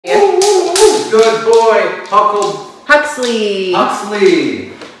boy, Huxley.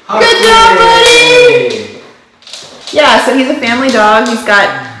 Huxley. Good job, buddy! Yeah, so he's a family dog. He's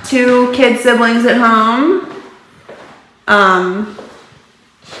got 2 kid siblings at home. Alright.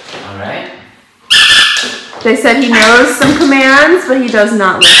 They said he knows some commands, but he does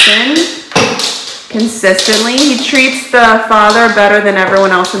not listen consistently. He treats the father better than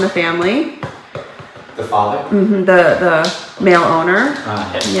everyone else in the family. The father? Mm-hmm, the male owner.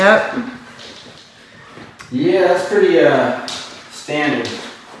 Yep. Yeah, that's pretty standard.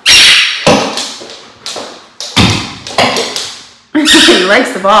 He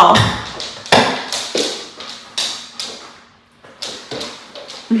likes the ball.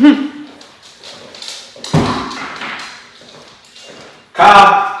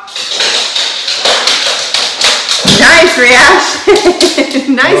 Cobb. Nice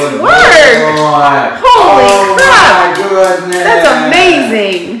reaction. Nice Good work. boy. Holy crap. Oh my goodness. That's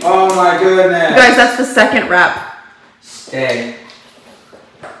amazing. Oh my goodness. You guys, that's the 2nd rep. Stay.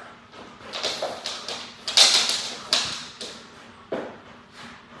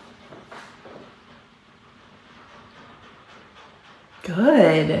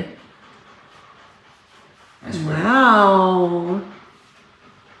 Good. Nice work. Wow.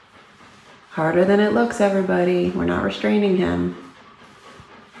 Harder than it looks, everybody. We're not restraining him.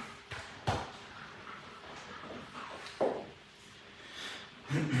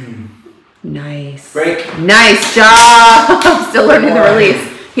 Nice. Break. Nice job. Still learning the release.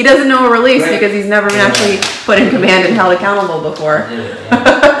 He doesn't know a release because he's never been actually put in command and held accountable before.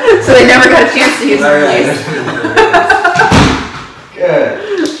 So they never got a chance to use the release. Good.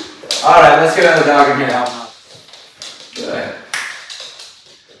 Alright, let's get another dog in here now. Good.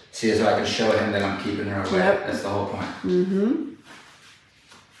 See, so I can show him that I'm keeping her away. Yep. That's the whole point. Mm-hmm.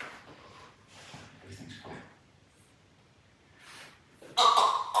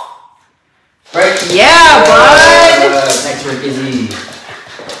 Right? Yeah, bud! Next work is easy.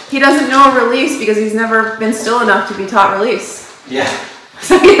 He doesn't know a release because he's never been still enough to be taught release. Yeah.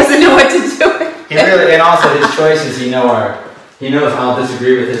 So he doesn't know what to do. He really, and also his choices, he knows I'll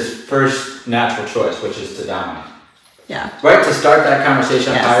disagree with his first natural choice, which is to dominate. Yeah. Right, to start that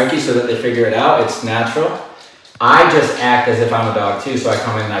conversation on hierarchy so that they figure it out, it's natural. I just act as if I'm a dog too, so I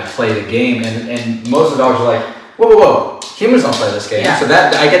come in and I play the game, and most of the dogs are like, whoa, whoa, whoa, humans don't play this game. Yeah. So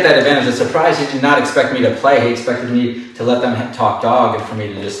that I get that advantage. It's surprised he did not expect me to play. He expected me to let them talk dog and for me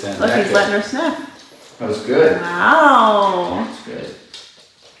to just stand Look, back he's letting her sniff. That was good. Wow. That's good.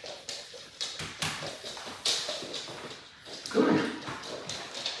 Good.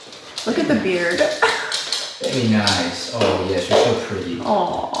 Look at the beard. Very nice. Oh, yes, you're so pretty.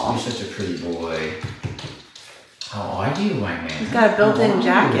 Aww. You're such a pretty boy. How are you, my man? He's got a built-in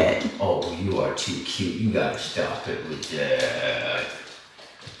jacket. Oh, you are too cute. You gotta stop it with that.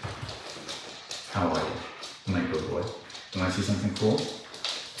 How are you? My good boy. You wanna see something cool?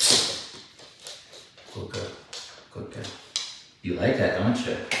 Good girl. Good girl. You like that, don't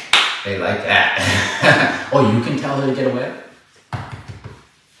you? They like that. Oh, you can tell her to get away?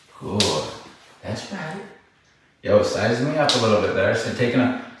 Good. That's right. Yo, sizing me up a little bit there. So taking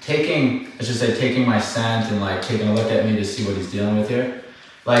my scent and like taking a look at me to see what he's dealing with here.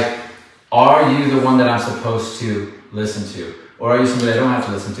 Like, are you the one that I'm supposed to listen to? Or are you somebody I don't have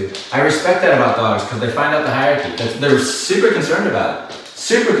to listen to? I respect that about dogs because they find out the hierarchy. They're super concerned about it.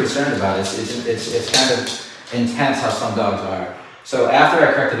 Super concerned about it. It's kind of intense how some dogs are. So after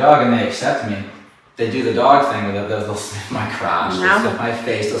I correct the dog and they accept me, they do the dog thing where they'll sniff my crotch, they'll sniff my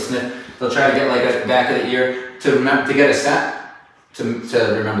face, they'll try to get like a back of the ear to get a scent, to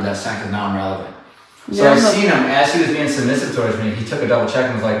remember that scent because now I'm relevant. So I seen him as he was being submissive towards me, he took a double check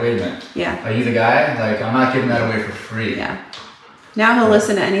and was like, wait a minute. Yeah. Are you the guy? Like, I'm not giving that away for free. Yeah. Now he'll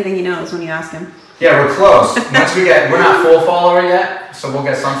listen to anything he knows when you ask him. Yeah, we're close. We're not full follower yet, so we'll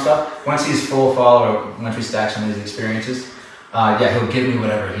get some stuff. Once he's full follower, once we stack some of these experiences, yeah, he'll give me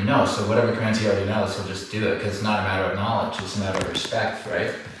whatever he knows. So whatever commands he already knows, he'll just do it because it's not a matter of knowledge, it's a matter of respect,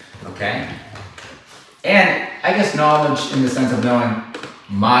 right? Okay? And I guess knowledge in the sense of knowing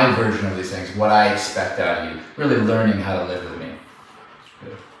my version of these things, what I expect out of you, really learning how to live with me.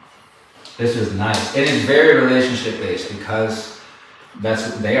 This is nice. It is very relationship based because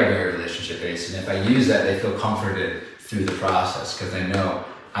they are very relationship based, and if I use that, they feel comforted through the process because they know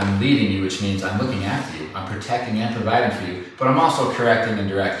I'm leading you, which means I'm looking after you, I'm protecting and providing for you, but I'm also correcting and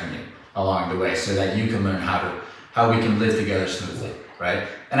directing you along the way so that you can learn how we can live together smoothly, right?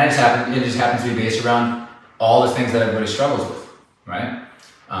 And it just happens to be based around all the things that everybody struggles with, right?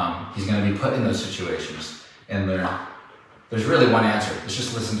 He's going to be put in those situations and learn. There's really one answer. It's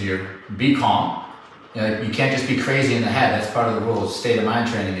just listen to be calm, You know, you can't just be crazy in the head. That's part of the rules. State of mind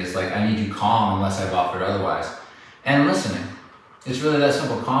training is like, I need you calm unless I've offered otherwise. And listening. It's really that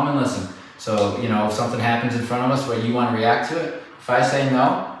simple. Calm and listen. So, you know, if something happens in front of us where you want to react to it, if I say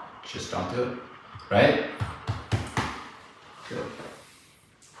no, just don't do it. Right? Good.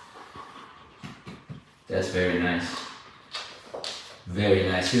 That's very nice. Very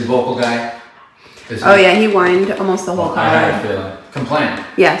nice. He's a vocal guy. Oh yeah, he whined almost the whole car I had ride. a feeling. Complain.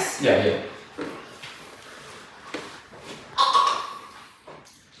 Yes. Yeah.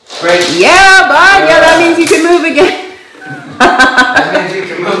 Great. Yeah, bud. Yeah, that means you can move again. That means you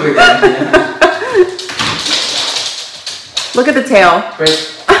can move again. Yeah. Look at the tail. Great.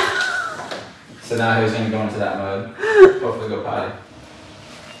 So now who's going to go into that mode? Hopefully go potty.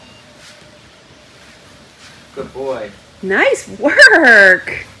 Good boy. Nice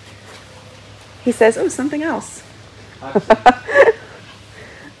work. He says, oh, something else.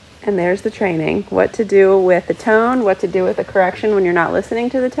 And there's the training. What to do with the tone, what to do with the correction when you're not listening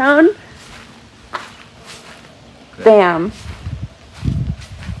to the tone. Good. Bam.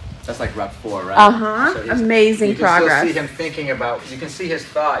 That's like rep 4, right? Uh-huh. So amazing progress. You can still see him thinking about, you can see his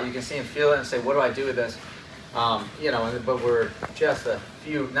thought, you can see him feel it and say, what do I do with this? You know, but we're just a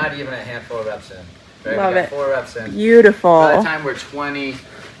few, not even a handful of reps in. Right? Love we got it. 4 reps in. Beautiful. By the time we're 20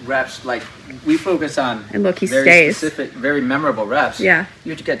 reps, like we focus on and look, he very stays. specific, very memorable reps. Yeah.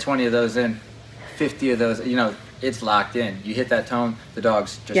 You get 20 of those in, 50 of those, you know, it's locked in. You hit that tone, the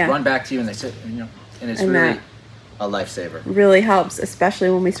dogs just run back to you and they sit, you know, and it's really a lifesaver. Really helps,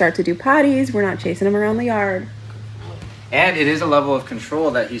 especially when we start to do potties. We're not chasing them around the yard. And it is a level of control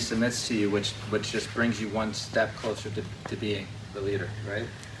that he submits to you, which just brings you one step closer to being the leader, right?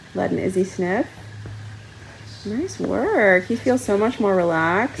 Letting Izzy sniff. Nice work. He feels so much more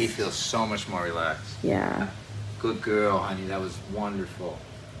relaxed. He feels so much more relaxed. Yeah. Good girl, honey. That was wonderful.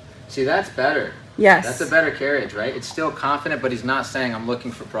 See, that's better. Yes. That's a better carriage, right? It's still confident, but he's not saying, I'm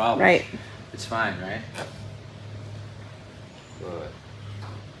looking for problems. Right. It's fine, right? Good.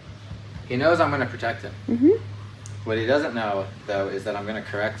 He knows I'm going to protect him. Mm-hmm. What he doesn't know, though, is that I'm going to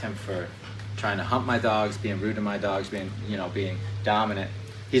correct him for trying to hump my dogs, being rude to my dogs, being dominant.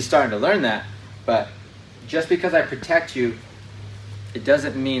 He's starting to learn that, but just because I protect you, it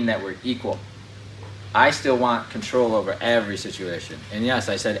doesn't mean that we're equal. I still want control over every situation. And yes,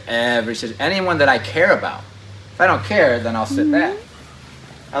 I said every situation. Anyone that I care about. If I don't care, then I'll sit back.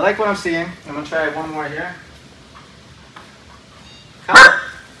 I like what I'm seeing. I'm going to try one more here. Come.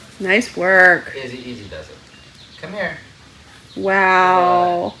 Nice work. Easy does it. Come here.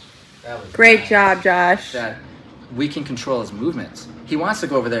 Wow. That was Great nice. job, Josh. That we can control his movements. He wants to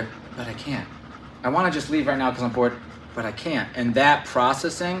go over there, but I can't. I want to just leave right now because I'm bored, but I can't. And that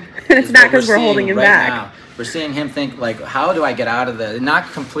processing it's is not what because we're holding him right back. now. We're seeing him think, like, how do I get out of the,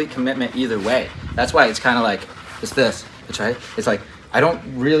 not complete commitment either way. That's why it's kind of like, it's this. It's right. It's like, I don't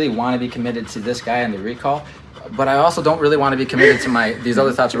really want to be committed to this guy in the recall, but I also don't really want to be committed to these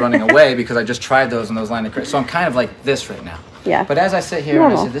other thoughts are running away because I just tried those and those line of correct. So I'm kind of like this right now. Yeah. But as I sit here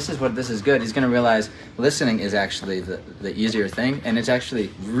and I say, this is good, he's going to realize listening is actually the easier thing. And it's actually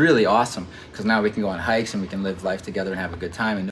really awesome because now we can go on hikes and we can live life together and have a good time. And